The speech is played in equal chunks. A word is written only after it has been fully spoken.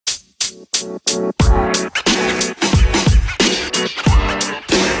Hello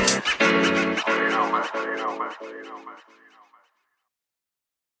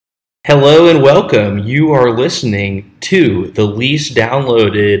and welcome. You are listening to the least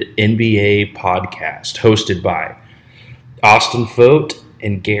downloaded NBA podcast hosted by Austin Fote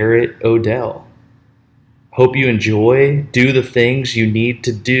and Garrett Odell. Hope you enjoy. Do the things you need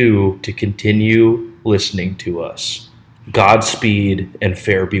to do to continue listening to us. Godspeed and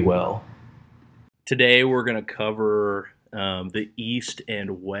fare be well. Today we're going to cover the East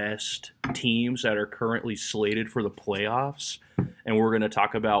and West teams that are currently slated for the playoffs. And we're going to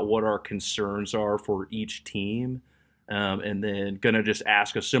talk about what our concerns are for each team. And then going to just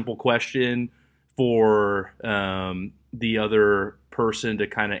ask a simple question for the other person to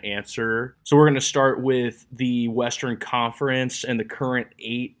kind of answer. So we're going to start with the Western Conference and the current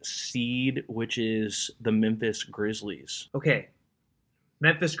 8 seed, which is the Memphis Grizzlies. Okay,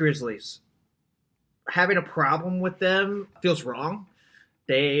 Memphis Grizzlies. Having a problem with them feels wrong.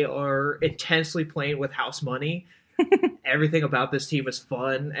 They are intensely playing with house money. Everything about this team is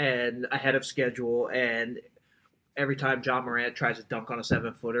fun and ahead of schedule, and every time John Morant tries to dunk on a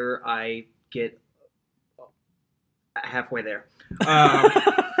 7-footer, I get halfway there.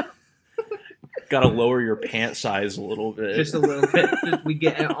 Got to lower your pant size a little bit. Just a little bit. We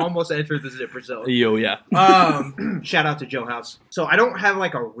get almost entered the zipper zone. Yo, yeah. Shout out to Joe House. So I don't have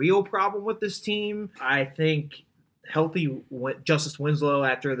like a real problem with this team. I think healthy Justice Winslow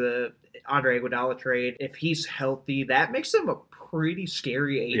after the Andre Iguodala trade, if he's healthy, that makes them a pretty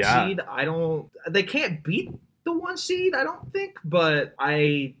scary 8 seed. They can't beat the 1 seed, I don't think, but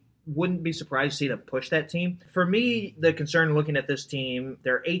I wouldn't be surprised to see them push that team. For me, the concern looking at this team,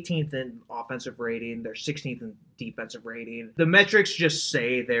 they're 18th in offensive rating, they're 16th in defensive rating. The metrics just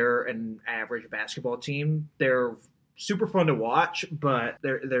say they're an average basketball team. They're super fun to watch, but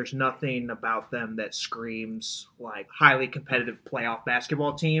there's nothing about them that screams like highly competitive playoff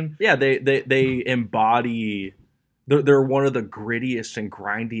basketball team. Yeah, they embody. They're one of the grittiest and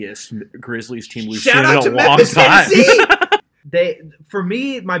grindiest Grizzlies team we've seen in a long time. For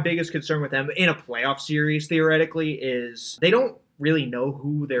me, my biggest concern with them in a playoff series, theoretically, is they don't really know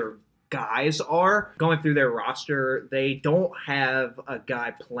who their guys are. Going through their roster, they don't have a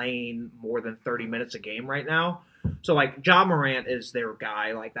guy playing more than 30 minutes a game right now. So, like, Ja Morant is their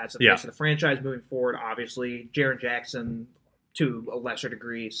guy. Like, that's the face of the franchise moving forward, obviously. Jaren Jackson, to a lesser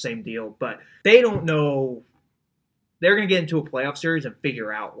degree, same deal. But they don't know. They're going to get into a playoff series and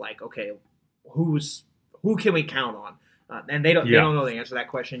figure out, like, okay, who can we count on? And they don't know the answer to that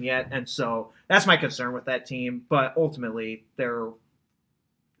question yet. And so that's my concern with that team. But ultimately,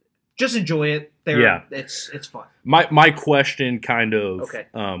 just enjoy it. It's fun. My question kind of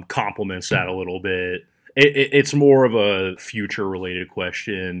complements that a little bit. It's more of a future-related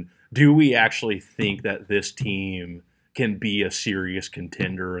question. Do we actually think that this team can be a serious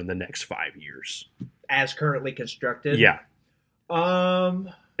contender in the next 5 years? As currently constructed? Yeah.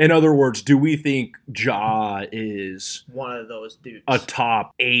 In other words, do we think Ja is one of those dudes, a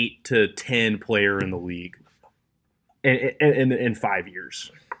top 8 to 10 player in the league in 5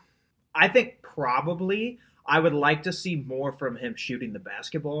 years? I think probably. I would like to see more from him shooting the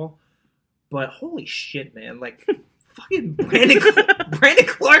basketball. But holy shit, man. Like, fucking Brandon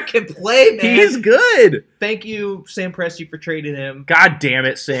Clark can play, man. He's good. Thank you, Sam Presti, for trading him. God damn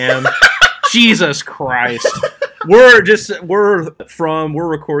it, Sam. Jesus Christ. We're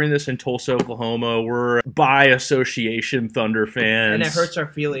recording this in Tulsa, Oklahoma. We're by association Thunder fans. And it hurts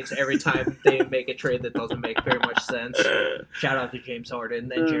our feelings every time they make a trade that doesn't make very much sense. Shout out to James Harden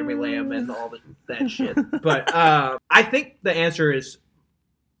and Jeremy Lamb and all that shit. But I think the answer is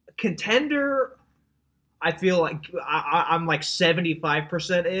contender. I feel like I'm like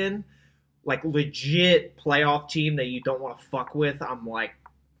 75% in. Like legit playoff team that you don't want to fuck with. I'm like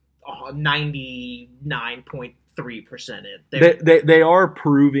 99.3% in. They are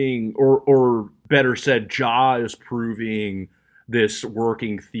proving, or better said, Ja is proving this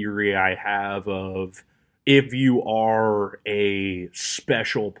working theory I have of if you are a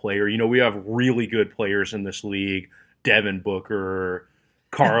special player. You know, we have really good players in this league. Devin Booker,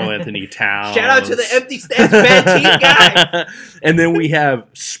 Karl Anthony Towns. Shout out to the empty stats bad team guy. And then we have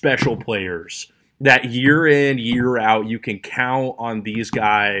special players that year in, year out, you can count on these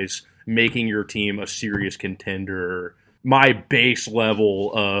guys making your team a serious contender. My base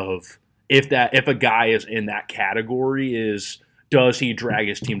level of if a guy is in that category is, does he drag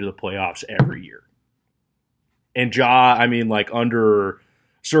his team to the playoffs every year? And Ja, I mean, like under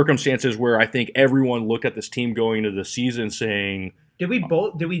circumstances where I think everyone looked at this team going into the season saying, Did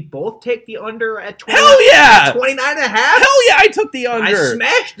we both take the under at 20, Hell yeah! 29.5? Hell yeah, I took the under. I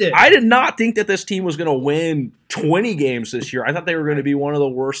smashed it. I did not think that this team was going to win 20 games this year. I thought they were going to be one of the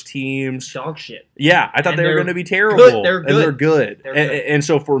worst teams. Dog shit. Yeah, I thought they were going to be terrible. Good. They're good. And they're good. They're good. And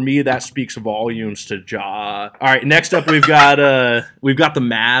so for me, that speaks volumes to Ja. All right, next up we've got the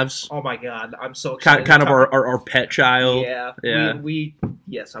Mavs. Oh my god, I'm so excited. Kind of our pet child. Yeah.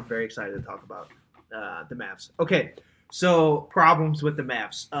 Yes, I'm very excited to talk about the Mavs. Okay, so problems with the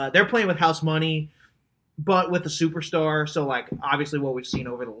Mavs. They're playing with house money, but with a superstar. So like obviously what we've seen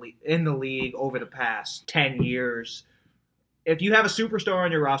in the league over the past 10 years, if you have a superstar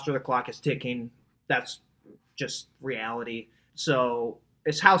on your roster, the clock is ticking. That's just reality. So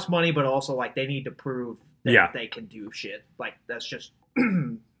it's house money, but also like they need to prove that they can do shit. Like that's just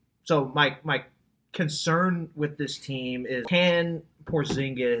so my concern with this team is, can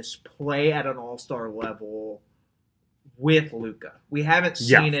Porzingis play at an all-star level with Luka? We haven't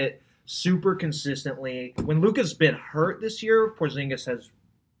seen it super consistently. When Luka's been hurt this year, Porzingis has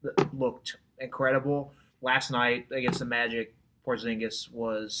looked incredible. Last night against the Magic, Porzingis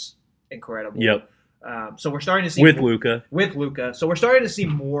was incredible. Yep. So we're starting to see with Luka. So we're starting to see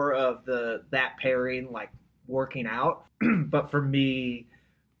more of that pairing like working out. But for me,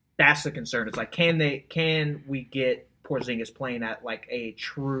 that's the concern. It's like, can we get Porzingis playing at like a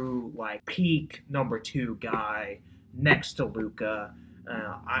true like peak number 2 guy next to Luka?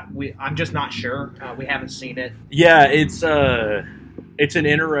 I'm just not sure. We haven't seen it. Yeah, it's an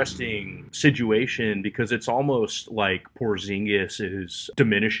interesting situation because it's almost like Porzingis is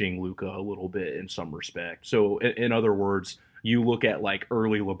diminishing Luka a little bit in some respect. So in other words, you look at like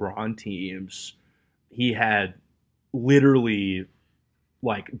early LeBron teams, he had literally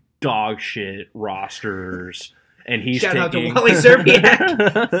like dog shit rosters, and he's Shout out to Wally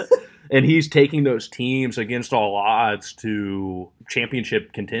Szczerbiak. And he's taking those teams against all odds to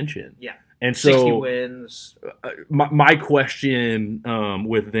championship contention. Yeah. And so 60 wins. My question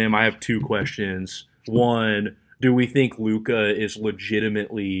with them, I have 2 questions. One, do we think Luka is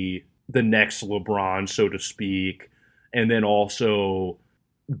legitimately the next LeBron, so to speak? And then also,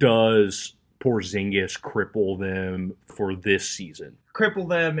 does Porzingis cripple them for this season? Cripple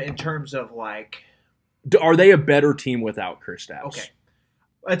them in terms of like... Are they a better team without Kristaps? Okay.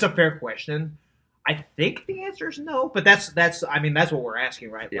 That's a fair question. I think the answer is no, but that's what we're asking,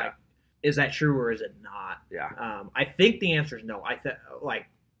 right? Yeah. Like, is that true or is it not? Yeah. I think the answer is no. Like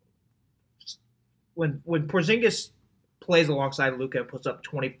when Porzingis plays alongside Luka and puts up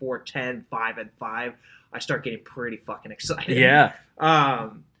 24, 10, 5, and 5, I start getting pretty fucking excited. Yeah.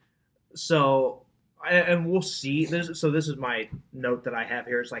 So we'll see. This is my note that I have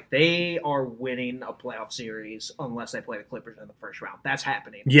here. It's like they are winning a playoff series unless they play the Clippers in the first round. That's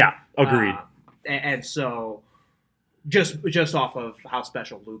happening. Yeah, agreed. And so just off of how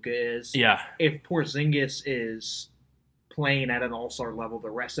special Luka is, if Porzingis is playing at an all-star level the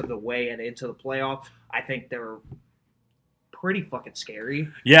rest of the way and into the playoff, I think they're pretty fucking scary.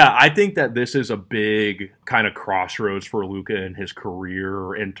 Yeah, I think that this is a big kind of crossroads for Luka in his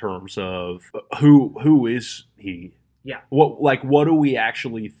career in terms of who is he? Yeah. What do we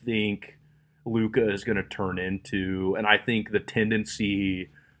actually think Luka is going to turn into? And I think the tendency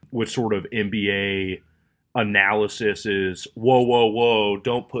with sort of NBA analysis is, whoa,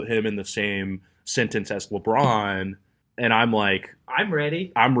 don't put him in the same sentence as LeBron. And I'm like, I'm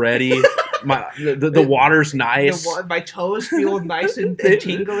ready. The water's nice. My toes feel nice and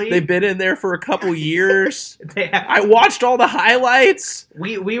tingly. They've been in there for a couple years. I watched all the highlights.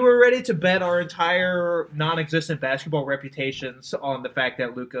 We were ready to bet our entire non-existent basketball reputations on the fact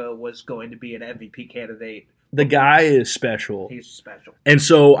that Luka was going to be an MVP candidate. The guy is special. He's special. And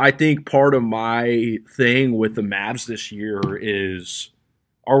so I think part of my thing with the Mavs this year is,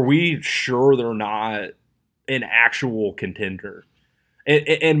 are we sure they're not an actual contender?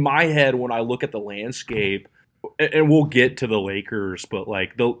 In my head, when I look at the landscape, and we'll get to the Lakers, but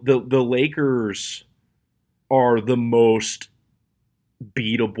like the Lakers are the most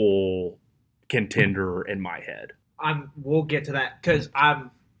beatable contender in my head. We'll get to that because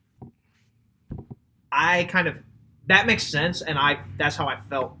I kind of, that makes sense, and that's how I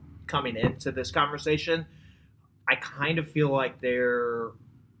felt coming into this conversation. I kind of feel like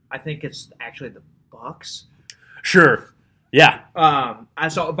I think it's actually the Bucks. Sure. Yeah. But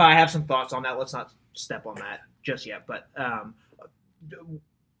I have some thoughts on that. Let's not step on that just yet. But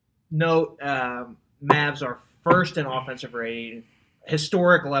note, Mavs are first in offensive rating,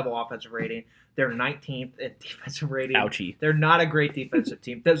 historic level offensive rating. They're 19th in defensive rating. Ouchie. They're not a great defensive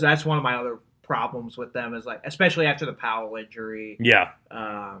team. That's one of my other problems with them, is like, especially after the Powell injury. Yeah.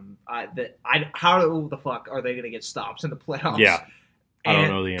 How the fuck are they going to get stops in the playoffs? Yeah. I don't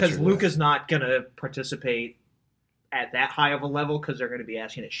know the answer. Because Luka's not going to participate at that high of a level because they're going to be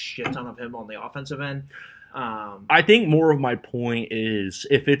asking a shit ton of him on the offensive end. I think more of my point is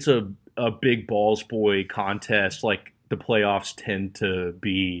if it's a big balls boy contest, like the playoffs tend to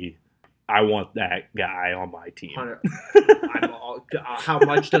be, I want that guy on my team. How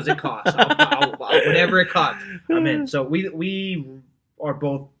much does it cost? Whatever it costs, I'm in. So we are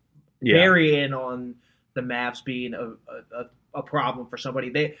both very in on the Mavs being a problem for somebody.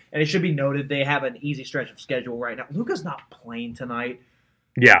 And it should be noted they have an easy stretch of schedule right now. Luka's not playing tonight.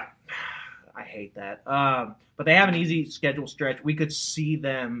 Yeah. I hate that. But they have an easy schedule stretch. We could see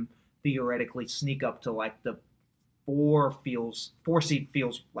them theoretically sneak up to like the 4 seed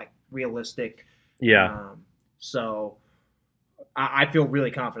feels like realistic. Yeah. So I feel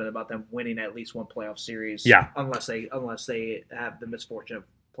really confident about them winning at least one playoff series. Yeah. Unless they have the misfortune of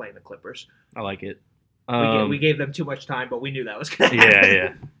playing the Clippers. I like it. We gave them too much time, but we knew that was going to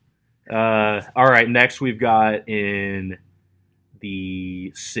happen. Yeah. All right. Next, we've got in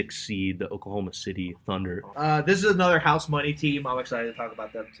the 6th seed, the Oklahoma City Thunder. This is another house money team. I'm excited to talk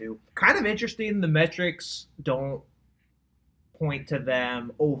about them too. Kind of interesting. The metrics don't point to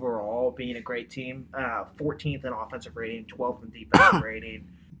them overall being a great team. 14th in offensive rating, 12th in defensive rating.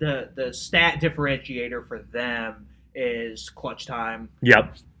 The stat differentiator for them is clutch time.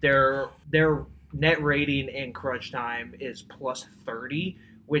 Yep. Their net rating in crunch time is plus 30,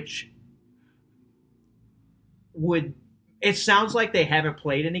 which would... It sounds like they haven't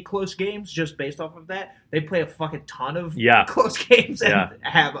played any close games just based off of that. They play a fucking ton of close games and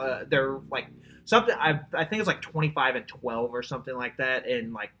have they're like something. I think it's like 25-12 or something like that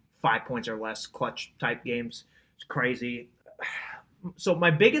in like 5 points or less clutch type games. It's crazy. So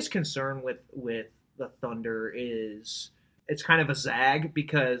my biggest concern with the Thunder is it's kind of a zag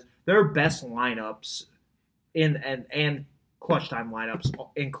because their best lineups and clutch time lineups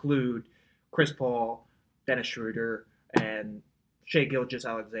include Chris Paul, Dennis Schroeder, and Shai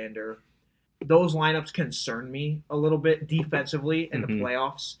Gilgeous-Alexander. Those lineups concern me a little bit defensively in the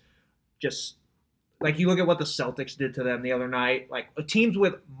playoffs. Just like you look at what the Celtics did to them the other night, like teams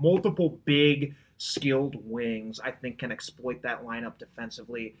with multiple big skilled wings, I think can exploit that lineup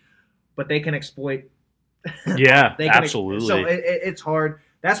defensively, but they can exploit. Absolutely. So it's hard.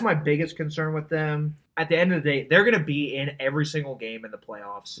 That's my biggest concern with them. At the end of the day, they're going to be in every single game in the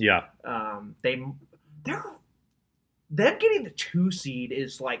playoffs. Yeah. Them getting the 2 seed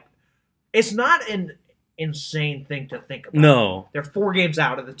is like, it's not an insane thing to think about. No. They're 4 games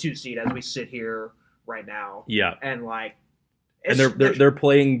out of the 2 seed as we sit here right now. Yeah. And like, and they're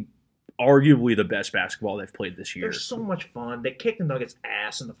playing arguably the best basketball they've played this year. They're so much fun. They kicked the Nuggets'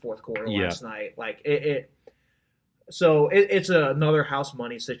 ass in the 4th quarter last night. Like So it's another house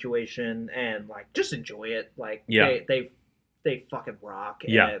money situation, and like just enjoy it. Like they fucking rock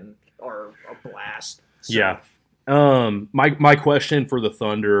and are a blast. So. Yeah. My question for the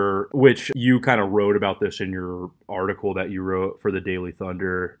Thunder, which you kind of wrote about this in your article that you wrote for the Daily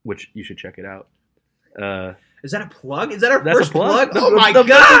Thunder, which you should check it out. Is that a plug? Is that our first plug? Oh my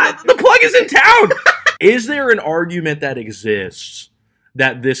God! The plug is in town! Is there an argument that exists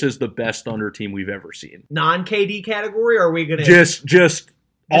that this is the best Thunder team we've ever seen? Non-KD category, or are we going to... Just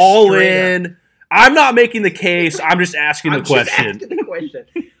all in. Up. I'm not making the case. I'm just asking the question.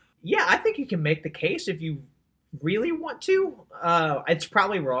 Yeah, I think you can make the case if you really want to. It's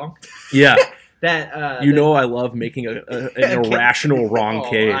probably wrong. Yeah. I love making an irrational wrong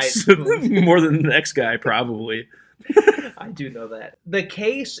case more than the next guy probably. I do know that. The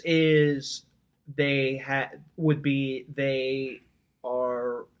case is they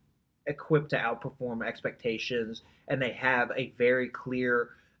are equipped to outperform expectations, and they have a very clear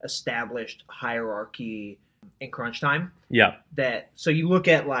established hierarchy in crunch time. Yeah. So you look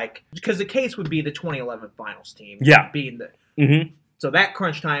at because the case would be the 2011 finals team. Yeah. Being the mm-hmm. So that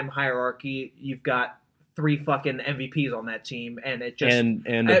crunch time hierarchy, you've got 3 fucking MVPs on that team, and it just and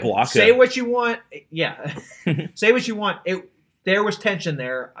the block. Say what you want. Yeah. Say what you want. There was tension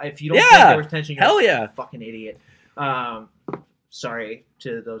there. If you don't think there was tension, you're a fucking idiot. Sorry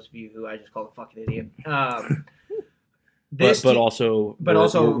to those of you who I just called a fucking idiot. But also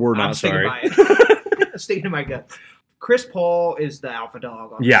we're not sorry. Sticking to my gut. Chris Paul is the alpha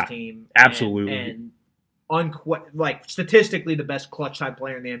dog on this team. Absolutely. And statistically the best clutch time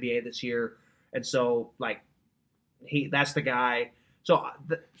player in the NBA this year. And so that's the guy. So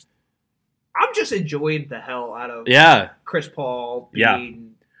I'm just enjoying the hell out of Chris Paul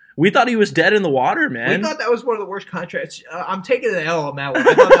being We thought he was dead in the water, man. We thought that was one of the worst contracts. I'm taking the L on that one.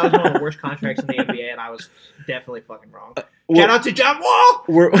 I thought that was one of the worst contracts in the NBA, and I was definitely fucking wrong. Shout out to John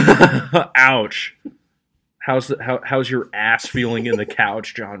Wall! Ouch. How's your ass feeling in the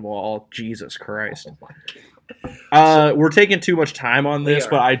couch, John Wall? Jesus Christ. Oh my God. We're taking too much time on this, We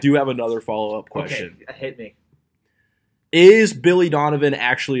are. but I do have another follow-up question. Okay, hit me. Is Billy Donovan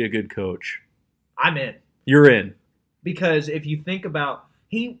actually a good coach? I'm in. You're in. Because if you think about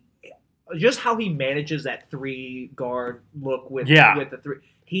just how he manages that 3-guard look with the 3,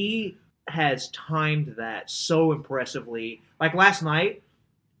 he has timed that so impressively. Like last night,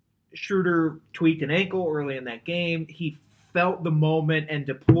 Schroeder tweaked an ankle early in that game. He felt the moment and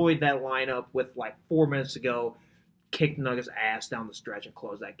deployed that lineup with like 4 minutes to go, kicked Nuggets' ass down the stretch and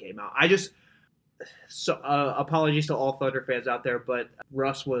closed that game out. Apologies to all Thunder fans out there, but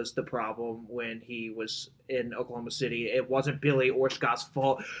Russ was the problem when he was in Oklahoma City. It wasn't Billy or Scott's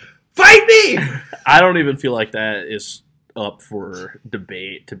fault. Fight me! I don't even feel like that is up for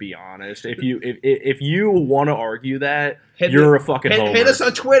debate, to be honest. If you want to argue that, you're a fucking homer. Hit us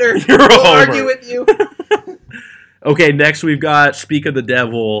on Twitter. You're a we'll homer. argue with you. Okay, next we've got, speak of the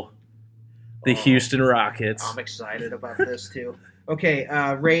devil, the Houston Rockets. I'm excited about this too. Okay,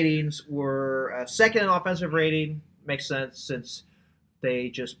 ratings were second in offensive rating. Makes sense since they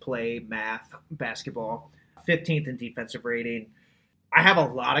just play math basketball. 15th in defensive rating. I have a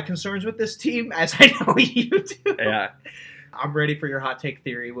lot of concerns with this team, as I know you do. Yeah. I'm ready for your hot take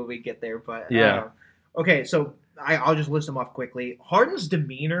theory when we get there. But yeah. Okay, so I'll just list them off quickly. Harden's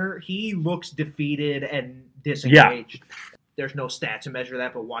demeanor, he looks defeated and disengaged. Yeah. There's no stat to measure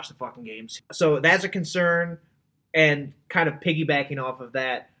that, but watch the fucking games. So that's a concern. And kind of piggybacking off of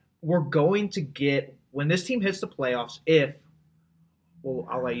that, we're going to get, when this team hits the playoffs,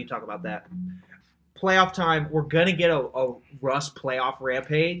 I'll let you talk about that. Playoff time, we're going to get a Russ playoff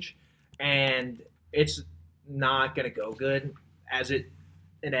rampage, and it's not going to go good, as it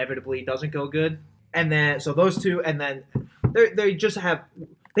inevitably doesn't go good. And then, so those two, and then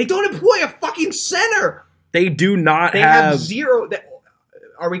they don't employ a fucking center. They do not have zero.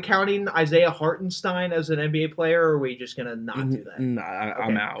 Are we counting Isaiah Hartenstein as an NBA player, or are we just going to not do that? No,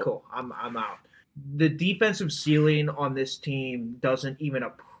 I'm out. Cool. I'm out. The defensive ceiling on this team doesn't even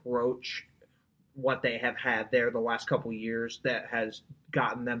approach what they have had there the last couple of years that has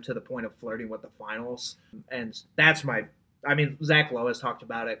gotten them to the point of flirting with the finals. And that's Zach Lowe has talked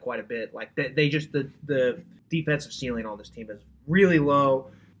about it quite a bit. Like the defensive ceiling on this team is really low.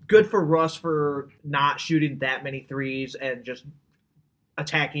 Good for Russ for not shooting that many threes and just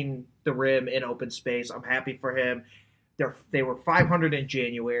attacking the rim in open space. I'm happy for him. They were 500 in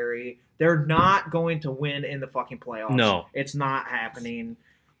January. They're not going to win in the fucking playoffs. No. It's not happening.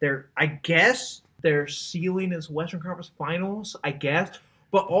 I guess their ceiling is Western Conference Finals, I guess.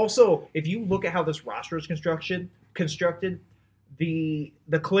 But also, if you look at how this roster is constructed, the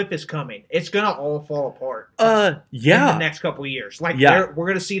cliff is coming. It's gonna all fall apart. Yeah. In the next couple of years. We're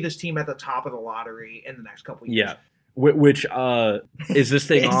gonna see this team at the top of the lottery in the next couple of years. Yeah. Which is this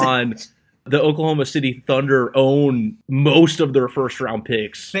thing on the Oklahoma City Thunder own most of their first round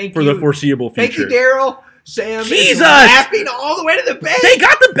picks the foreseeable future. Thank you, Daryl. Sam Jesus! Is laughing all the way to the bank. They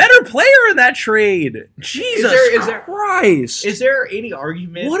got the better player in that trade. Jesus Christ. Is there any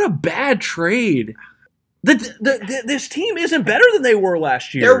argument? What a bad trade. This team isn't better than they were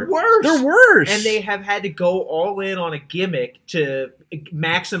last year. They're worse. And they have had to go all in on a gimmick to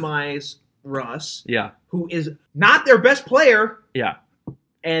maximize Russ. Yeah. Who is not their best player. Yeah.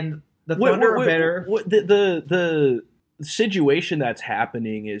 And the Thunder are better. The situation that's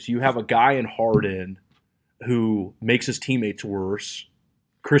happening is you have a guy in Harden who makes his teammates worse.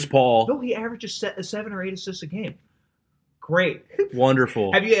 Chris Paul. No, he averages 7 or 8 assists a game. Great.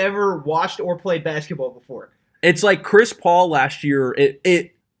 Wonderful. Have you ever watched or played basketball before? It's like Chris Paul last year,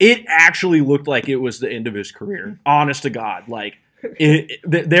 it actually looked like it was the end of his career. Honest to God. Like,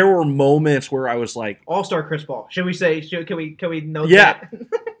 there were moments where I was like... All-star Chris Paul. Should we say... Can we note that?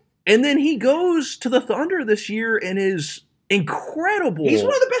 And then he goes to the Thunder this year and is incredible. He's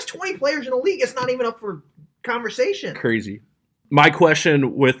one of the best 20 players in the league. It's not even up for conversation. Crazy. My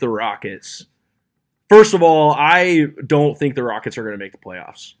question with the Rockets. First of all, I don't think the Rockets are going to make the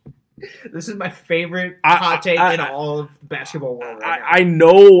playoffs. This is my favorite hot take in all of basketball world right now. I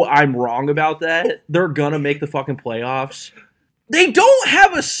know I'm wrong about that. They're going to make the fucking playoffs. They don't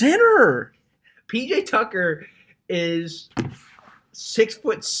have a center. PJ Tucker is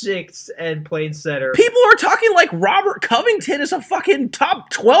 6'6" and playing center. People are talking like Robert Covington is a fucking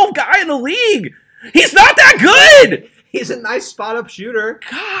top 12 guy in the league. He's not that good. He's a nice spot-up shooter.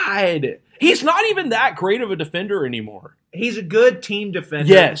 God. He's not even that great of a defender anymore. He's a good team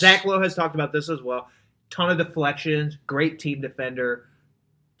defender. Yes. Zach Lowe has talked about this as well. Ton of deflections. Great team defender.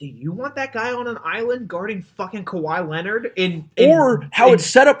 Do you want that guy on an island guarding fucking Kawhi Leonard? It's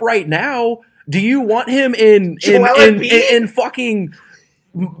set up right now, Do you want him in fucking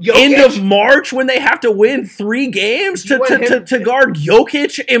Jokic? end of March when they have to win 3 games to guard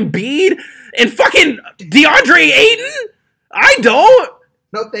Jokic, Embiid, and fucking DeAndre Ayton? I don't.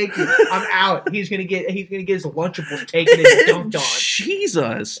 No, thank you. I'm out. He's gonna get his Lunchables taken and dunked on.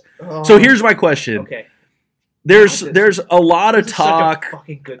 Jesus. So here's my question. Okay. There's a lot of talk. Such a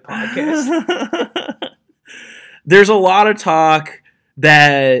fucking good podcast. There's a lot of talk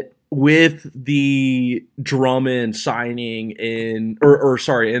that with the Drummond signing and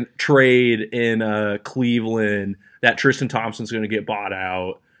trade in Cleveland, that Tristan Thompson's going to get bought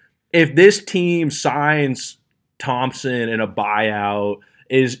out. If this team signs Thompson in a buyout,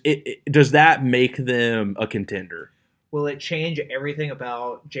 does that make them a contender? Will it change everything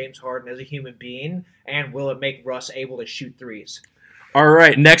about James Harden as a human being? And will it make Russ able to shoot threes? All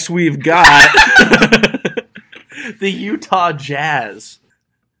right, next we've got the Utah Jazz.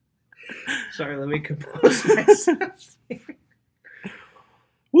 Sorry, let me compose myself.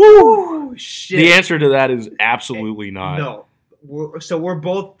 Woo! Shit. The answer to that is absolutely not. No. We're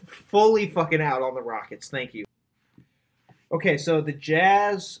both fully fucking out on the Rockets. Thank you. Okay, so the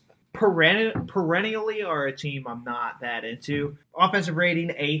Jazz perennially are a team I'm not that into. Offensive rating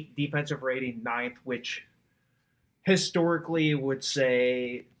 8th, defensive rating 9th, which historically would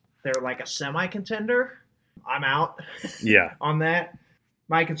say they're like a semi-contender. I'm out on that.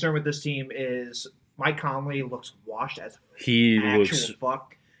 My concern with this team is Mike Conley looks washed as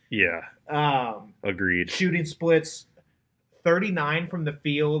fuck. Yeah. Agreed. Shooting splits 39 from the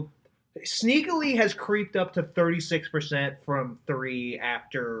field. Sneakily has creeped up to 36% from 3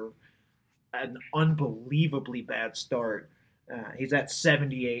 after an unbelievably bad start. He's at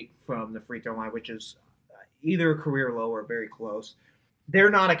 78 from the free throw line, which is either a career low or very close. They're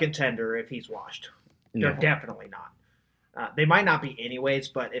not a contender if he's washed. They're definitely not. They might not be anyways,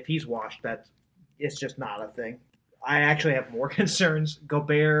 but if he's washed, it's just not a thing. I actually have more concerns.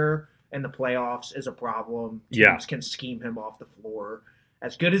 Gobert in the playoffs is a problem. Teams can scheme him off the floor.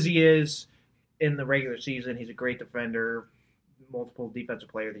 As good as he is in the regular season, he's a great defender, multiple defensive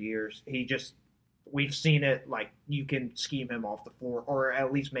player of the years. We've seen it, like, you can scheme him off the floor or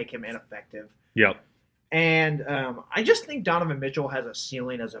at least make him ineffective. Yep. And I just think Donovan Mitchell has a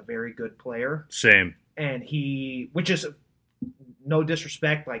ceiling as a very good player. Same. And which is no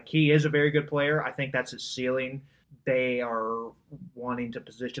disrespect, like, he is a very good player. I think that's his ceiling. They are wanting to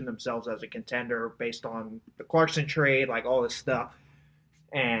position themselves as a contender based on the Clarkson trade, like all this stuff.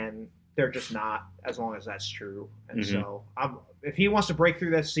 And they're just not, as long as that's true. And so if he wants to break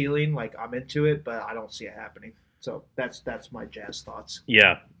through that ceiling, like, I'm into it, but I don't see it happening. So that's my Jazz thoughts.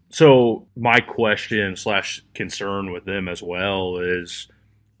 Yeah. So my question / concern with them as well is,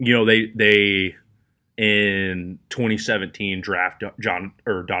 they in 2017 draft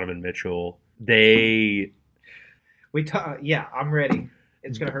Donovan Mitchell. I'm ready.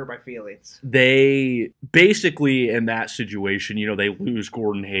 It's going to hurt my feelings. They basically, in that situation, they lose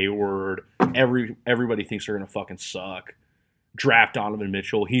Gordon Hayward. Everybody thinks they're going to fucking suck. Draft Donovan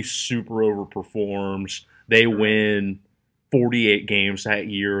Mitchell. He super overperforms. They win 48 games that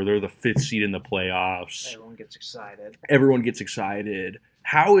year. They're the 5th seed in the playoffs. Everyone gets excited.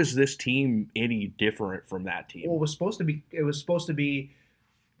 How is this team any different from that team? Well, it was supposed to be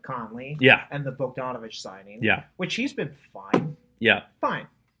Conley. Yeah. And the Bogdanovich signing. Yeah. Which he's been fine. Yeah. Fine.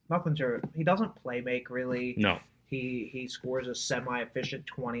 He doesn't play make really. No. He scores a semi-efficient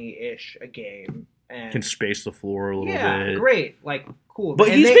 20-ish a game. And can space the floor a little bit. Yeah, great. Like, cool.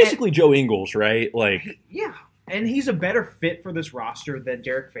 But he's basically Joe Ingles, right? Like, yeah. And he's a better fit for this roster than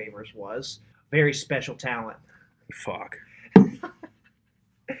Derek Favors was. Very special talent. Fuck.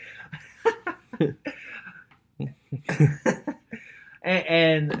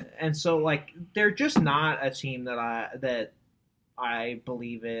 and so, like, they're just not a team that I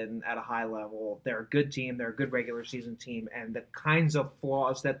believe in at a high level. They're a good team. They're a good regular season team. And the kinds of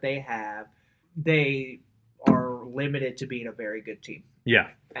flaws that they have, they are limited to being a very good team. Yeah.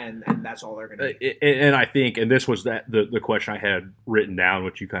 And that's all they're going to be. And I think, and this was the question I had written down,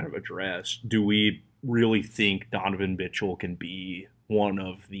 which you kind of addressed. Do we really think Donovan Mitchell can be one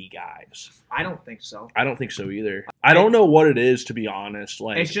of the guys? I don't think so. I don't think so either. I don't know what it is, to be honest.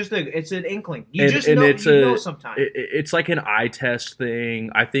 Like, it's an inkling. You know sometimes. It's like an eye test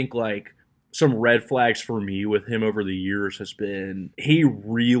thing. I think, like, some red flags for me with him over the years has been he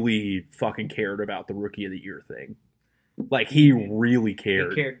really fucking cared about the Rookie of the Year thing. Like, he really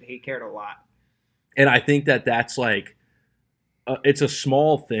cared. He cared a lot. And I think that's like, it's a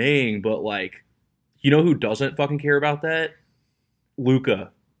small thing, but, like, you know who doesn't fucking care about that?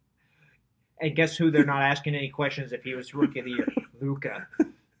 Luka. And guess who they're not asking any questions if he was Rookie of the Year? Luka.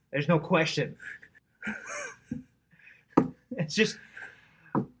 There's no question. It's just,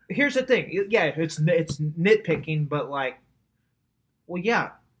 here's the thing. Yeah, it's nitpicking, but like, well, yeah,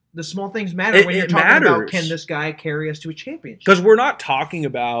 the small things matter when you're talking about, can this guy carry us to a championship? Because we're not talking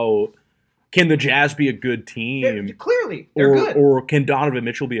about, can the Jazz be a good team? Clearly, they're good. Or can Donovan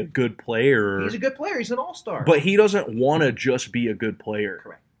Mitchell be a good player? He's a good player. He's an all-star. But he doesn't want to just be a good player.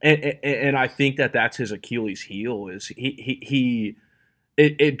 Correct. And I think that's his Achilles heel. Is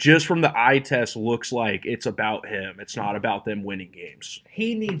it just from the eye test looks like it's about him. It's not about them winning games.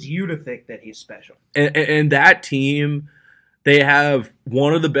 He needs you to think that he's special. And that team, they have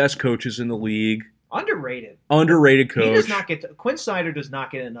one of the best coaches in the league. Underrated coach. He does not get Quinn Snyder does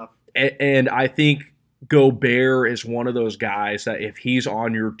not get enough. And I think Gobert is one of those guys that if he's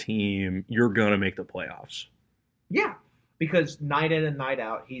on your team, you're gonna make the playoffs. Yeah, because night in and night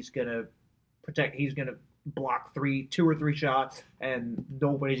out, he's gonna protect. He's gonna block 2 or 3 shots, and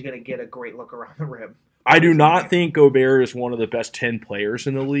nobody's gonna get a great look around the rim. I do not think Gobert is one of the best 10 players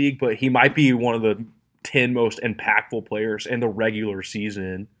in the league, but he might be one of the 10 most impactful players in the regular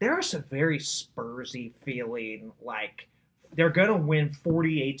season. There is a very Spursy feeling like they're going to win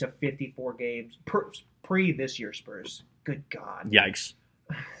 48 to 54 games pre this year Spurs. Good God. Yikes.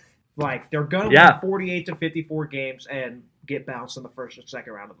 Like, they're going to win 48 to 54 games and get bounced in the first or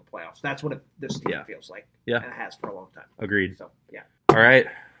second round of the playoffs. That's what this team feels like. Yeah. And it has for a long time. Agreed. So, yeah. All right.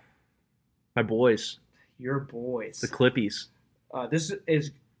 My boys. Your boys. The Clippies.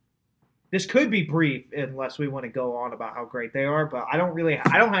 This could be brief unless we want to go on about how great they are, but I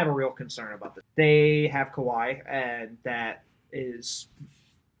don't have a real concern about this. They have Kawhi, and that is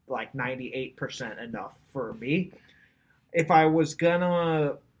like 98% enough for me. If I was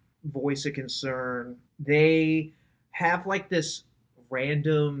gonna voice a concern, they have like this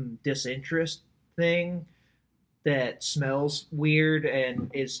random disinterest thing that smells weird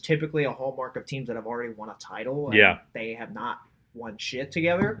and is typically a hallmark of teams that have already won a title. And they have not won shit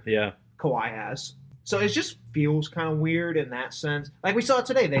together. Yeah. Kawhi has. So it just feels kind of weird in that sense. Like we saw it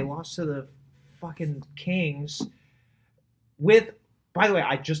today. They lost to the fucking Kings with, by the way,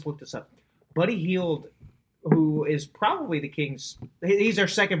 I just looked this up. Buddy Hield, who is probably the Kings, he's their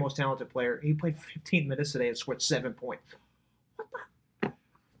second most talented player. He played 15 minutes today and scored 7 points. What the?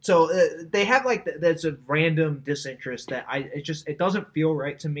 So they have like, that's a random disinterest that it doesn't feel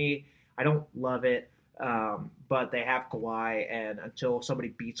right to me. I don't love it. But they have Kawhi, and until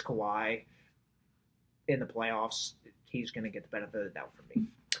somebody beats Kawhi in the playoffs, he's going to get the benefit of the doubt from me.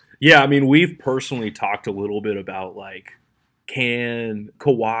 Yeah, I mean, we've personally talked a little bit about, like, can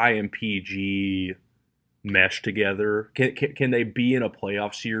Kawhi and PG mesh together? Can they be in a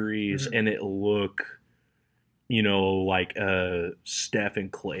playoff series and it look, like a Steph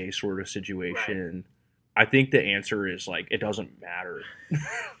and Clay sort of situation? Right. I think the answer is, like, it doesn't matter.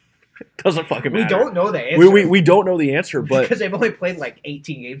 Doesn't fucking matter. We don't know the answer. We don't know the answer, but because they've only played like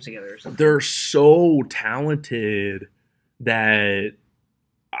 18 games together or something. They're so talented that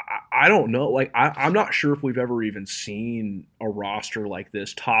I don't know. Like I'm not sure if we've ever even seen a roster like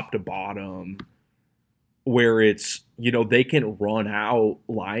this, top to bottom, where it's they can run out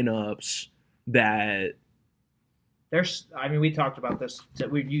lineups that. We talked about this.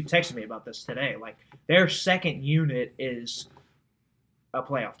 You texted me about this today. Like their second unit is a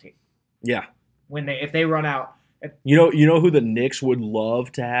playoff team. Yeah. If they run out, you know who the Knicks would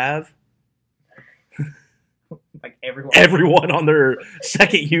love to have? Like everyone. Everyone on their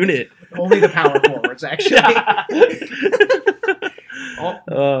second unit. Only the power forwards, actually.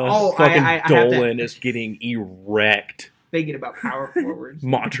 Fucking Dolan is getting erect. Thinking about power forwards.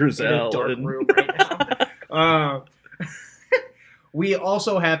 Montrezl in a dark room right now. We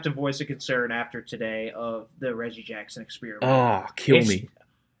also have to voice a concern after today of the Reggie Jackson experiment. Oh, kill me.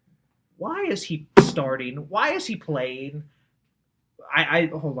 Why is he starting? Why is he playing? I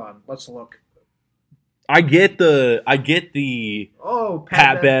hold on. Let's look. I get the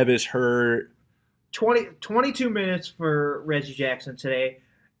Pat Bev is hurt. 22 minutes for Reggie Jackson today.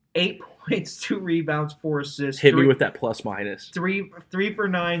 8 points, 2 rebounds, 4 assists. Hit me with that plus minus. 3 for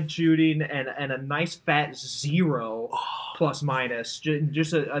 9 shooting and a nice fat 0 plus minus.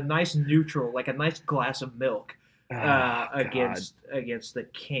 Just a nice neutral, like a nice glass of milk against the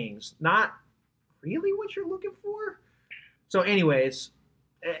Kings. Not really what you're looking for. So, anyways,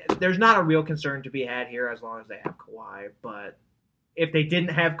 there's not a real concern to be had here as long as they have Kawhi. But if they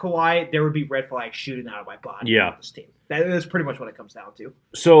didn't have Kawhi, there would be red flags shooting out of my body on this team. That is pretty much what it comes down to.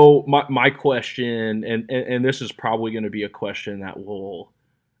 So my question, and this is probably going to be a question that will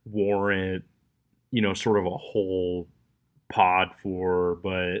warrant, sort of a whole pod for,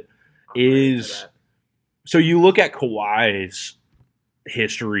 but so you look at Kawhi's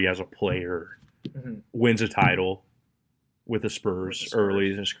history as a player, Mm-hmm. wins a title with the Spurs, With the Spurs.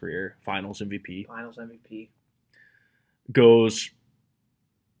 early in his career, Finals MVP, Finals MVP. goes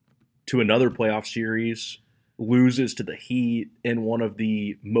to another playoff series, loses to the Heat in one of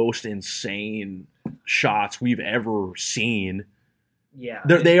the most insane shots we've ever seen. Yeah.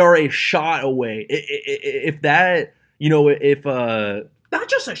 They are a shot away. If that, if Not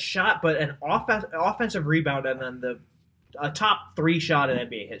just a shot, but an offensive rebound and then a top 3 shot in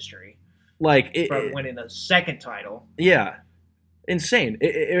NBA history from winning the second title. Yeah, insane.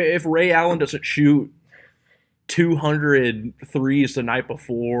 If Ray Allen doesn't shoot 200 threes the night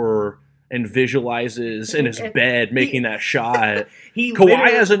before and visualizes in his bed making that shot,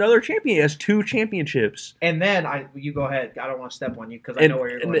 Kawhi has another champion. He has 2 championships. And then you go ahead. I don't want to step on you because I know where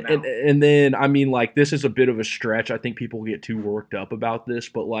you're going now. And then, I mean, like, this is a bit of a stretch. I think people get too worked up about this,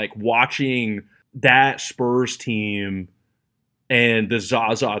 but like watching that Spurs team and the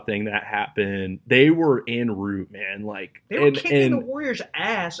Zaza thing that happened, they were en route, man. Like, they were kicking the Warriors'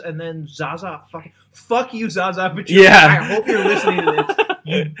 ass, and then Zaza fuck you, Zaza. But I hope you're listening to this,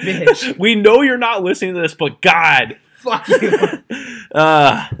 you bitch. We know you're not listening to this, but God, fuck you.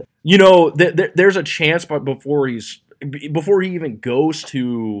 There's a chance, but before he even goes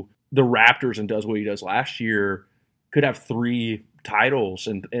to the Raptors and does what he does last year, could have 3 titles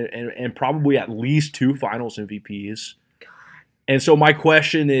and probably at least 2 Finals MVPs. And so my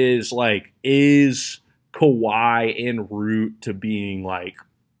question is, like, is Kawhi en route to being like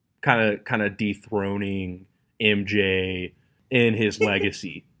kind of dethroning MJ in his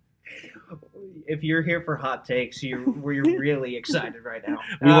legacy? If you're here for hot takes, we're really excited right now.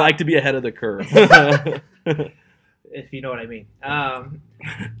 We like to be ahead of the curve. If you know what I mean.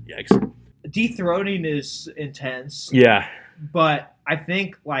 Yikes. Dethroning is intense. Yeah. But I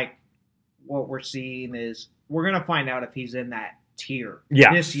think, like, what we're seeing is we're going to find out if he's in that tier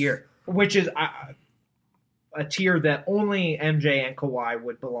this year, which is a tier that only MJ and Kawhi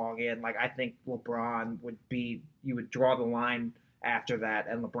would belong in. Like, I think LeBron would be – you would draw the line after that,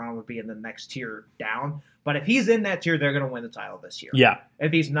 and LeBron would be in the next tier down. But if he's in that tier, they're going to win the title this year. Yeah.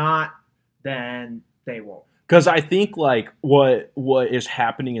 If he's not, then they won't. Because I think, like, what is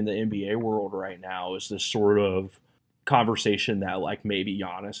happening in the NBA world right now is this sort of conversation that, like, maybe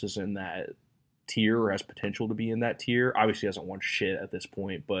Giannis is in that tier or has potential to be in that tier. Obviously, he hasn't won shit at this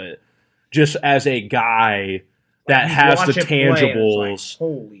point, but just as a guy that has the tangibles,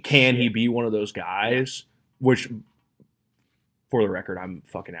 like, can he be one of those guys? Yeah. Which, for the record, I'm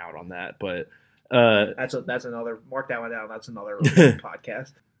fucking out on that. But that's another, mark that one down. That's another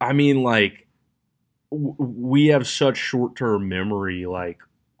podcast. I mean, like, we have such short-term memory. Like,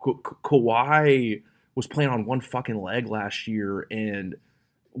 Kawhi was playing on one fucking leg last year, and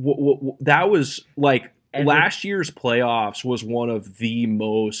that was like last year's playoffs was one of the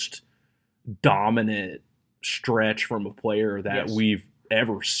most dominant stretch from a player that we've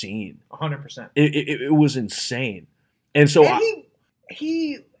ever seen. 100%. It was insane, and so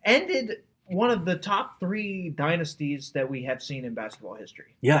he ended one of the top 3 dynasties that we have seen in basketball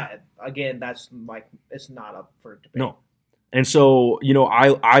history. Yeah. Again, that's like, it's not up for debate. No. And so,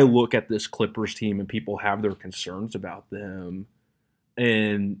 I look at this Clippers team and people have their concerns about them,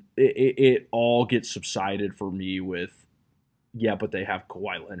 and it all gets subsided for me with, but they have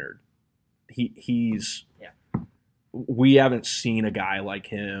Kawhi Leonard. He's we haven't seen a guy like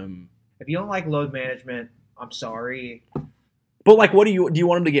him. If you don't like load management, I'm sorry. But, like, what do you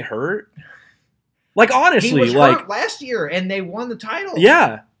want him to get hurt? Like, honestly, he was like hurt last year and they won the title.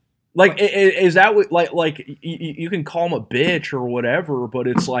 Yeah. Like, is that what, like you can call him a bitch or whatever, but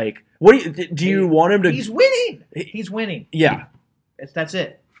it's like, what do you want him to? He's winning. He's winning. Yeah. That's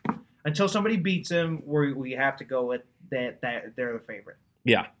it. Until somebody beats him, we have to go with that they're the favorite.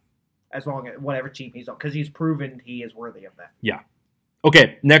 Yeah. As long as whatever team he's on, because he's proven he is worthy of that. Yeah.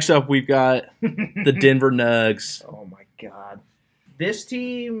 Okay. Next up, we've got the Denver Nuggets. Oh my God, this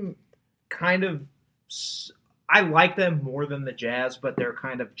team kind of. I like them more than the Jazz, but they're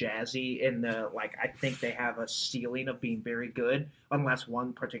kind of jazzy in the, like, I think they have a ceiling of being very good unless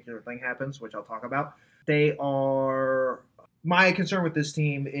one particular thing happens, which I'll talk about. My concern with this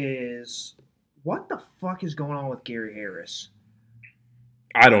team is what the fuck is going on with Gary Harris?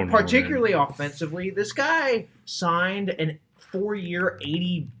 I don't know. Particularly offensively. This guy signed a 4-year,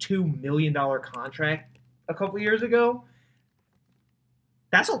 $82 million contract a couple years ago.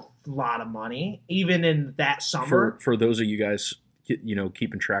 That's a lot of money, even in that summer. For those of you guys,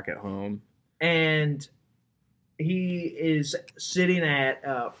 keeping track at home. And he is sitting at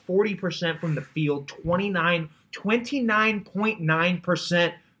 40% from the field,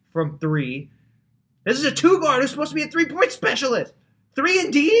 29.9% from 3. This is a 2 guard who's supposed to be a 3-point specialist.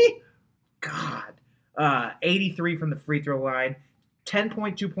 3-and-D? God. 83 from the free throw line,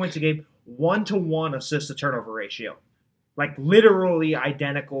 10.2 points a game, 1-to-1 assist to turnover ratio. Like literally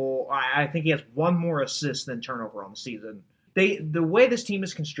identical. I think he has one more assist than turnover on the season. The way this team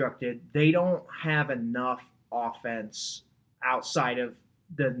is constructed, they don't have enough offense outside of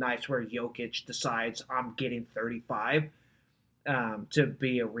the nights where Jokic decides I'm getting 35 to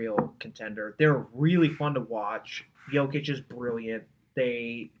be a real contender. They're really fun to watch. Jokic is brilliant.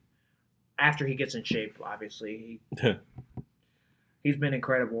 After he gets in shape, obviously, he's been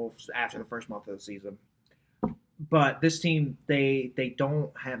incredible after the first month of the season. But this team, they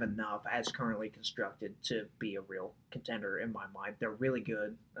don't have enough as currently constructed to be a real contender in my mind. They're really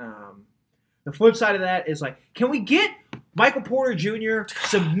good. The flip side of that is like, can we get Michael Porter Jr.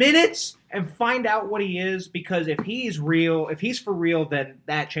 some minutes and find out what he is? Because if he's for real, then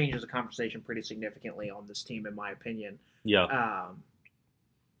that changes the conversation pretty significantly on this team, in my opinion. Yeah.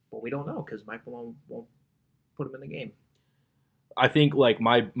 But we don't know because Mike Malone won't put him in the game. I think like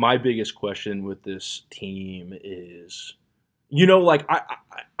my biggest question with this team is, like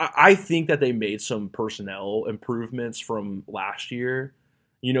I think that they made some personnel improvements from last year.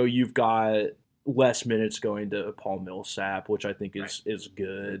 You've got less minutes going to Paul Millsap, which I think is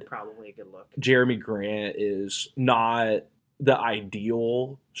good. Probably a good look. Jeremy Grant is not the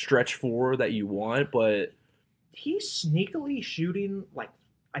ideal stretch four that you want, but he's sneakily shooting like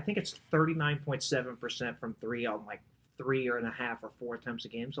I think it's 39.7% from three on like 3.5 or 4 attempts a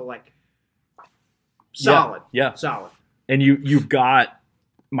game. So like solid. Yeah. Solid. And you've got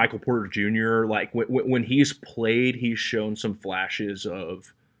Michael Porter Jr. Like when he's played, he's shown some flashes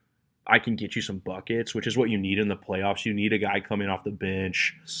of I can get you some buckets, which is what you need in the playoffs. You need a guy coming off the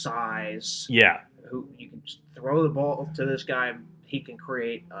bench. Size. Yeah. Who you can just throw the ball to this guy, he can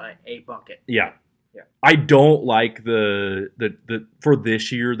create a bucket. Yeah. Yeah. I don't like the for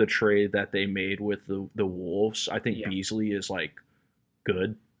this year the trade that they made with the Wolves. I think Beasley is like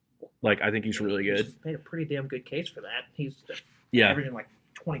good. Like I think he's really good. He's made a pretty damn good case for that. He's averaging like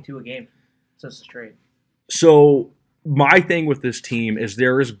 22 a game since the trade. So my thing with this team is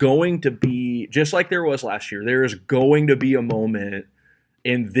there is going to be, just like there was last year, there is going to be a moment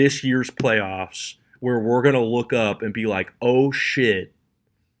in this year's playoffs where we're going to look up and be like, oh shit,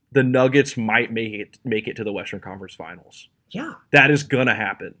 the Nuggets might make it to the Western Conference Finals. Yeah. That is going to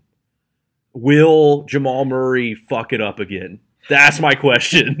happen. Will Jamal Murray fuck it up again? That's my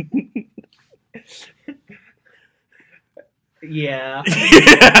question. Yeah.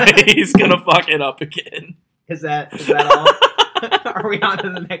 He's going to fuck it up again. Is that all? Are we on to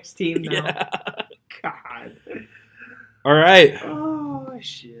the next team now? Yeah. God. All right. Oh,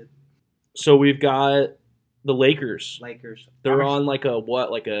 shit. So we've got the Lakers. They're on like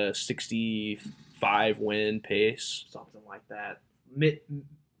a 65 win pace. Something like that.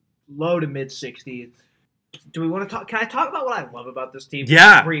 Low to mid 60s. Do we want to talk? Can I talk about what I love about this team?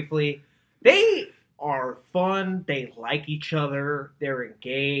 Yeah. Briefly. They are fun. They like each other. They're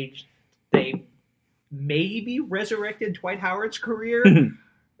engaged. They maybe resurrected Dwight Howard's career.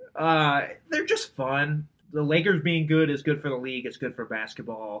 They're just fun. The Lakers being good is good for the league. It's good for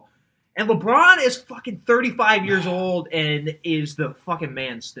basketball. And LeBron is fucking 35 years old and is the fucking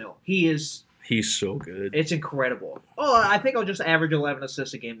man still. He's so good. It's incredible. Oh, I think I'll just average 11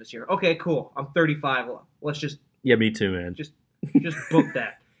 assists a game this year. Okay, cool. I'm 35. Let's just... Yeah, me too, man. Just book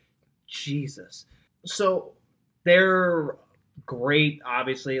that. Jesus. So, they're great,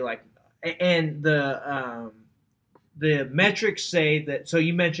 obviously. Like, and the metrics say that... So,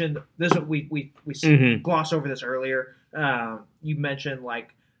 you mentioned... This we glossed over this earlier. You mentioned,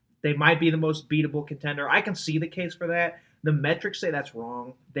 like, they might be the most beatable contender. I can see the case for that. The metrics say that's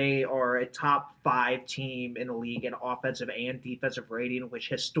wrong. They are a top 5 team in the league in offensive and defensive rating, which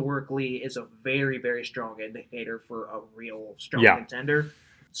historically is a very, very strong indicator for a real strong contender.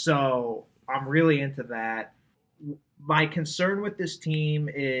 So I'm really into that. My concern with this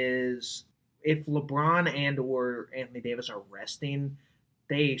team is if LeBron and or Anthony Davis are resting,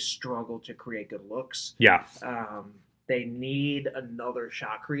 they struggle to create good looks. Yeah. They need another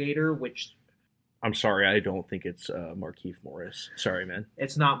shot creator, which... I'm sorry, I don't think it's Markieff Morris. Sorry, man.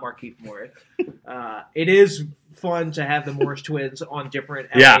 It's not Markieff Morris. It is fun to have the Morris twins on different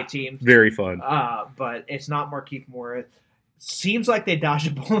LA teams. Very fun. But it's not Markieff Morris. Seems like they dodged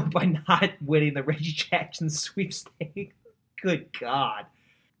a bullet by not winning the Reggie Jackson sweepstakes. Good God.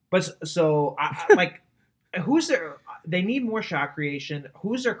 But so, like, who's their... They need more shot creation.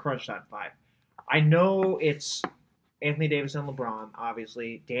 Who's their crunch time 5? I know it's Anthony Davis and LeBron,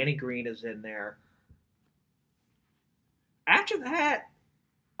 obviously. Danny Green is in there. After that,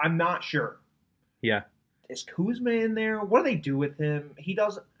 I'm not sure. Yeah. Is Kuzma in there? What do they do with him? He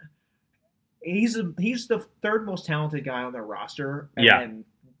doesn't. He's the third most talented guy on their roster, and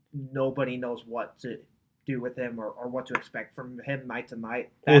nobody knows what to do with him or what to expect from him night to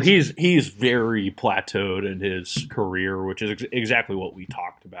night. Well, he's very plateaued in his career, which is exactly what we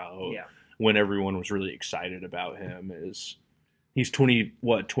talked about when everyone was really excited about him. Is he's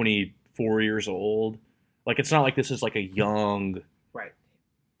 24 years old? Like, it's not like this is like a young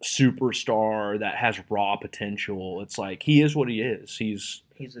superstar that has raw potential. It's like he is what he is. He's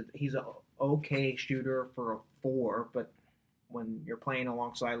a okay shooter for a 4, but when you're playing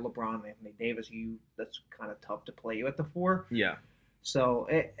alongside LeBron and Anthony Davis, that's kind of tough to play you at the 4. Yeah. So,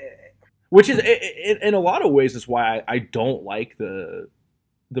 which is in a lot of ways is why I don't like the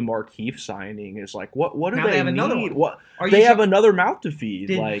Markieff signing. Is like what do now they have another need? one. What they have another mouth to feed.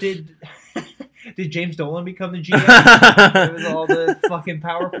 Did James Dolan become the GM with all the fucking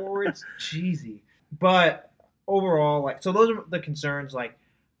power forwards? Jeezy. But overall, so those are the concerns. Like,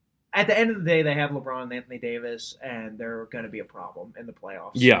 at the end of the day, they have LeBron and Anthony Davis, and they're going to be a problem in the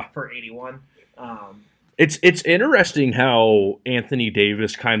playoffs. Yeah. For 81. It's interesting how Anthony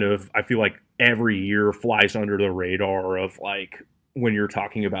Davis kind of, I feel like every year flies under the radar of like when you're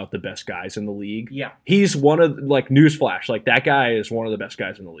talking about the best guys in the league. Yeah. He's one of, like, newsflash, like that guy is one of the best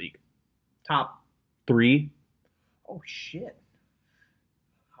guys in the league. Top 3. Oh, shit.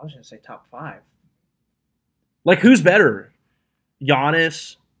 I was going to say top 5. Like, who's better?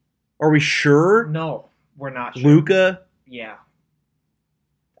 Giannis? Are we sure? No, we're not sure. Luka? Yeah.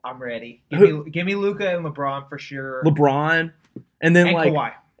 I'm ready. Give me Luka and LeBron for sure. LeBron? And then,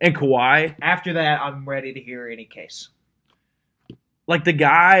 Kawhi. And Kawhi? After that, I'm ready to hear any case. Like, the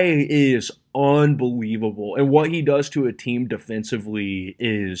guy is unbelievable. And what he does to a team defensively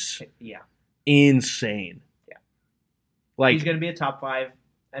is insane. Yeah. Like, he's going to be a top 5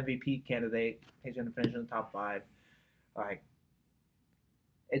 MVP candidate. He's going to finish in the top 5. Like,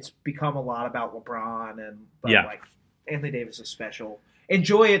 it's become a lot about LeBron, but Anthony Davis is special.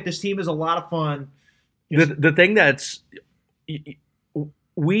 Enjoy it. This team is a lot of fun. The thing that's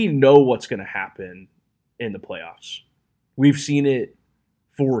we know what's going to happen in the playoffs. We've seen it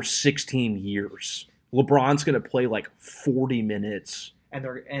for 16 years. LeBron's going to play like 40 minutes, and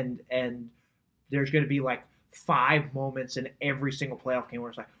there's going to be like 5 moments in every single playoff game where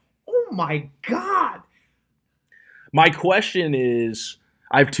it's like, oh my god. My question is,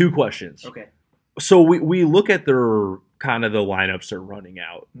 I have 2 questions. Okay. So we look at their kind of the lineups they're running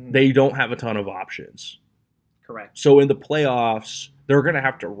out. Mm. They don't have a ton of options. Correct. So in the playoffs, they're going to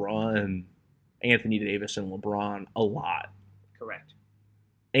have to run Anthony Davis and LeBron a lot. Correct.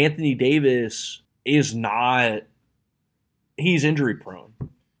 Anthony Davis is not – he's injury prone.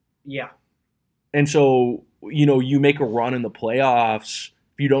 Yeah. And so, you make a run in the playoffs.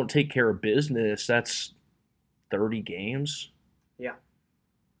 If you don't take care of business, that's 30 games. Yeah.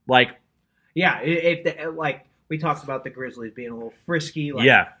 Like – yeah, if we talked about the Grizzlies being a little frisky,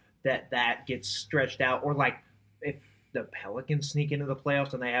 that gets stretched out, or like if the Pelicans sneak into the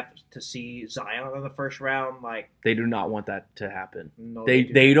playoffs and they have to see Zion in the first round, like they do not want that to happen. No,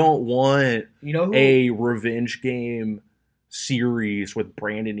 they don't want a revenge game series with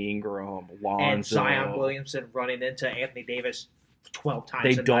Brandon Ingram, Lonzo, and Zion Williamson running into Anthony Davis 12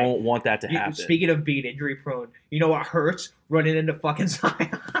 times. They don't want that to happen. Speaking of being injury prone, you know what hurts? Running into fucking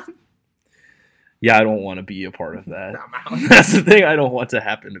Zion. Yeah, I don't want to be a part of that. That's the thing I don't want to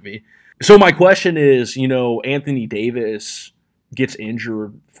happen to me. So my question is, Anthony Davis gets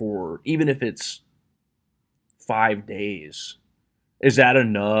injured for, even if it's 5 days, is that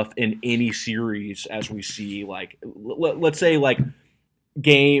enough in any series as we see, like, let's say, like,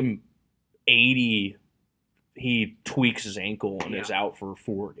 game 80, he tweaks his ankle and is out for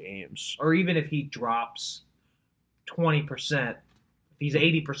 4 games. Or even if he drops 20%, he's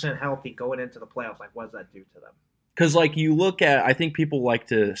 80% healthy going into the playoffs. Like, what does that do to them? Because, like, you look at, I think people like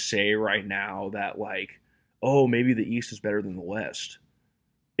to say right now that, like, oh, maybe the East is better than the West.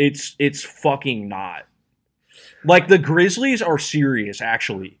 It's fucking not. Like, the Grizzlies are serious,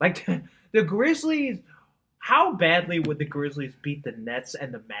 actually. Like, the Grizzlies, how badly would the Grizzlies beat the Nets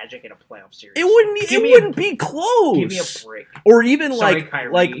and the Magic in a playoff series? It wouldn't be close. Give me a break. Or even, Sorry, like,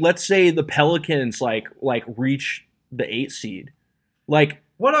 Kyrie. let's say the Pelicans, like reach the 8th seed. Like,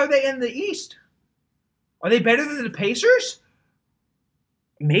 what are they in the East? Are they better than the Pacers?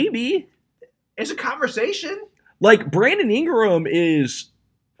 Maybe. It's a conversation. Like, Brandon Ingram is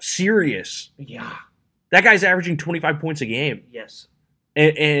serious. Yeah. That guy's averaging 25 points a game. Yes.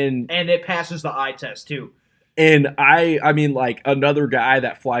 And it passes the eye test, too. And I mean, like, another guy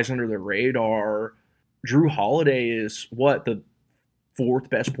that flies under the radar, Drew Holiday is, what, the 4th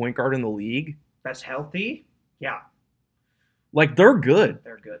best point guard in the league? that's healthy, yeah, Like, they're good.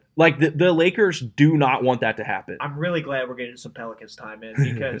 they're good. Like, the Lakers do not want that to happen. I'm really glad we're getting some Pelicans time in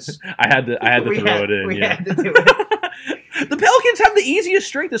because I had to throw it in. We Yeah. had to do it. The Pelicans have the easiest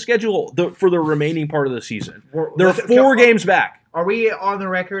strength of schedule for the remaining part of the season. They're Listen, 4 games back. Are we on the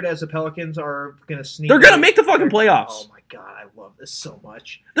record as the Pelicans are going to sneak? They're going to make the fucking playoffs. Oh my god, I love this so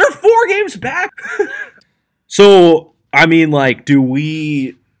much. They're 4 games back. So, I mean, like, do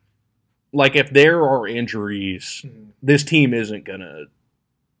we... Like, if there are injuries, this team isn't going to...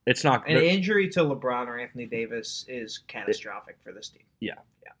 It's not... An injury to LeBron or Anthony Davis is catastrophic for this team. Yeah.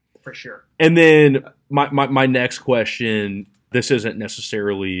 Yeah, for sure. And then my next question, this isn't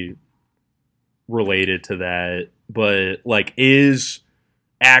necessarily related to that, but, like, is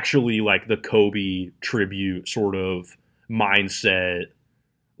actually, like, the Kobe tribute sort of mindset,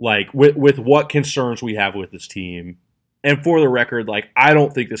 like, with what concerns we have with this team. And for the record, like, I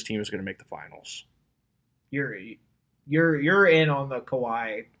don't think this team is going to make the finals. You're in on the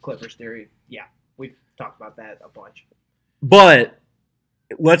Kawhi Clippers theory. Yeah, we've talked about that a bunch. But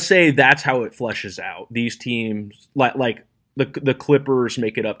let's say that's how it fleshes out. These teams, like the Clippers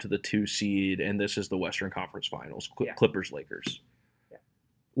make it up to the 2 seed, and this is the Western Conference Finals. Clippers Lakers. Yeah.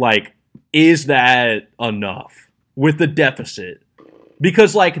 Like, is that enough with the deficit?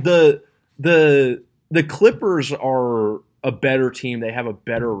 Because, like, the Clippers are a better team. They have a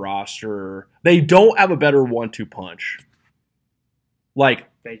better roster. They don't have a better 1-2 punch. Like,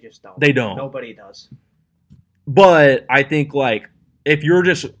 they just don't. They don't. Nobody does. But I think, like, if you're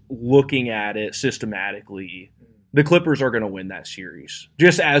just looking at it systematically, the Clippers are going to win that series.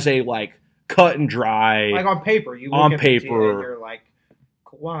 Just as a, like, cut and dry. Like, on paper. You look on at paper. the team and you're like,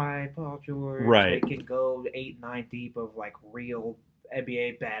 Kawhi, Paul George. Right. They can go 8-9 deep of, like, real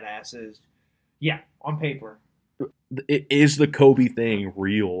NBA badasses. Yeah, on paper. Is the Kobe thing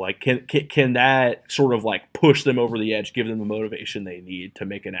real? Like, can that sort of, like, push them over the edge, give them the motivation they need to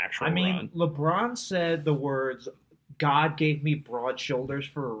make an actual run? LeBron said the words, "God gave me broad shoulders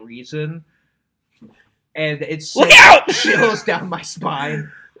for a reason," and it's Look out! chills down my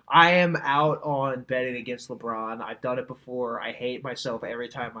spine. I am out on betting against LeBron. I've done it before. I hate myself every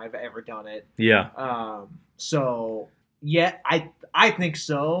time I've ever done it. Yeah. So yeah, I think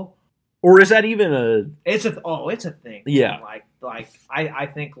so. Or is that even a... It's a thing. Yeah. I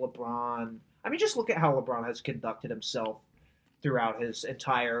think LeBron... I mean, just look at how LeBron has conducted himself throughout his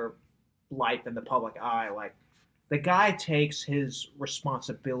entire life in the public eye. Like, the guy takes his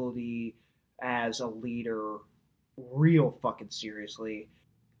responsibility as a leader real fucking seriously.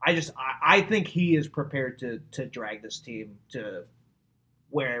 I think he is prepared to drag this team to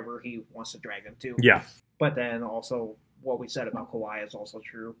wherever he wants to drag them to. Yeah. But then also... what we said about Kawhi is also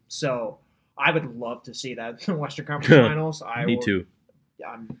true. So I would love to see that in the Western Conference Finals. Me too.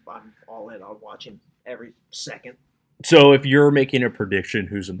 I'm all in on watching every second. So if you're making a prediction,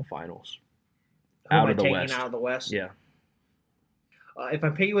 who's in the finals? Who Out am I of the taking West. out of the West? Yeah. If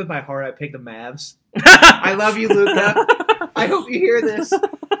I'm picking with my heart, I pick the Mavs. I love you, Luka. I hope you hear this.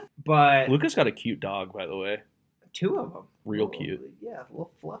 But Luka's got a cute dog, by the way. 2 of them. Real cute. Yeah, little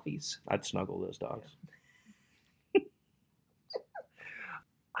fluffies. I'd snuggle those dogs.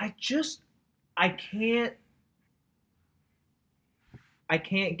 I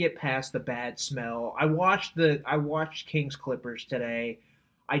can't get past the bad smell. I watched Kings Clippers today.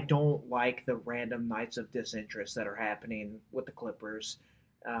 I don't like the random nights of disinterest that are happening with the Clippers.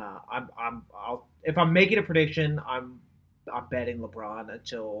 If I'm making a prediction, I'm betting LeBron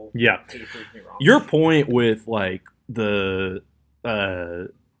until he proves me wrong. Your point with, like, the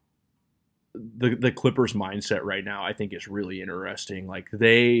Clippers mindset right now, I think, is really interesting. Like,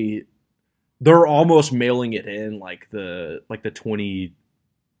 they're almost mailing it in like the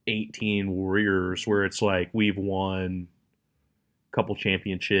 2018 Warriors, where it's like, we've won a couple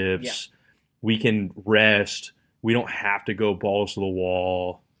championships. Yeah. We can rest. We don't have to go balls to the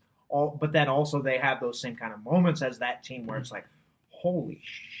wall. But then also they have those same kind of moments as that team where it's like, holy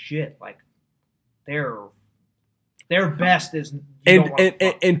shit, like their best is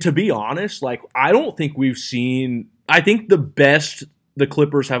and to be honest, like, I don't think we've seen. I think the best the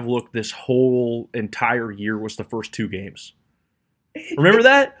Clippers have looked this whole entire year was the first 2 games. Remember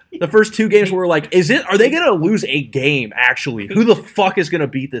that? The first 2 games were like, are they going to lose a game, actually? Who the fuck is going to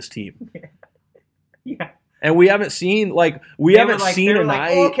beat this team? Yeah. And we haven't seen, like, seen a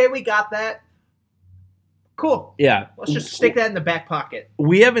night. Oh, okay, we got that. Cool. Yeah. Let's just stick that in the back pocket.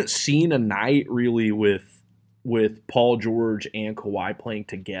 We haven't seen a night, really, with Paul George and Kawhi playing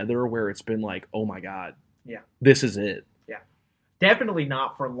together where it's been like, oh, my God. Yeah. This is it. definitely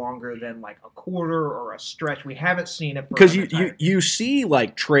not for longer than like a quarter or a stretch. We haven't seen it because you see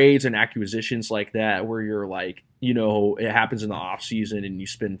like trades and acquisitions like that where you're like, it happens in the off season and you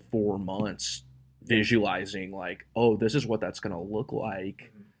spend 4 months visualizing like, oh, this is what that's going to look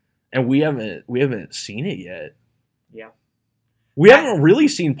like, and we haven't seen it yet. Yeah. We haven't really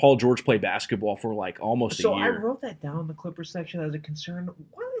seen Paul George play basketball for like almost a year. So I wrote that down in the Clippers section as a concern.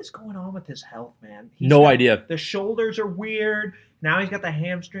 What is going on with his health, man? No idea. The shoulders are weird. Now he's got the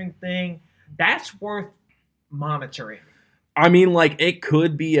hamstring thing. That's worth monitoring. I mean, like, it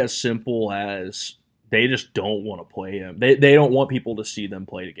could be as simple as they just don't want to play him. They don't want people to see them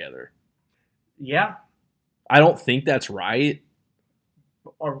play together. Yeah. I don't think that's right.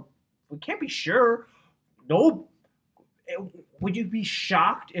 Or we can't be sure. No. Would you be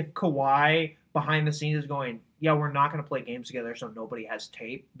shocked if Kawhi behind the scenes is going, yeah, we're not going to play games together so nobody has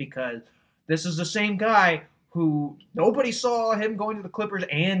tape? Because this is the same guy who nobody saw him going to the Clippers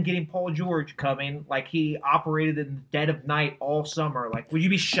and getting Paul George coming. Like, he operated in the dead of night all summer. Like, would you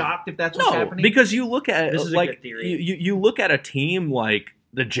be shocked if that's what's happening? Because you look at this is like a good theory. You look at a team like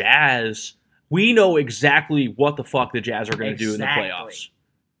the Jazz. We know exactly what the fuck the Jazz are going to do in the playoffs.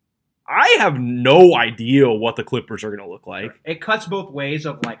 I have no idea what the Clippers are going to look like. It cuts both ways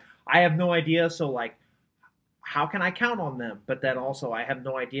of like, I have no idea, so like, how can I count on them? But then also, I have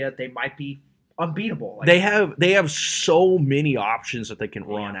no idea. They might be unbeatable. Like, they have so many options that they can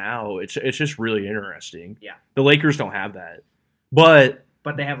run out. It's just really interesting. Yeah. The Lakers don't have that. But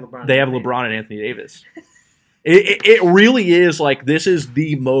they have LeBron. They have LeBron and Anthony Davis. It really is like, this is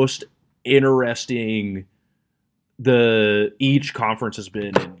the most interesting each conference has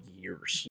been in years.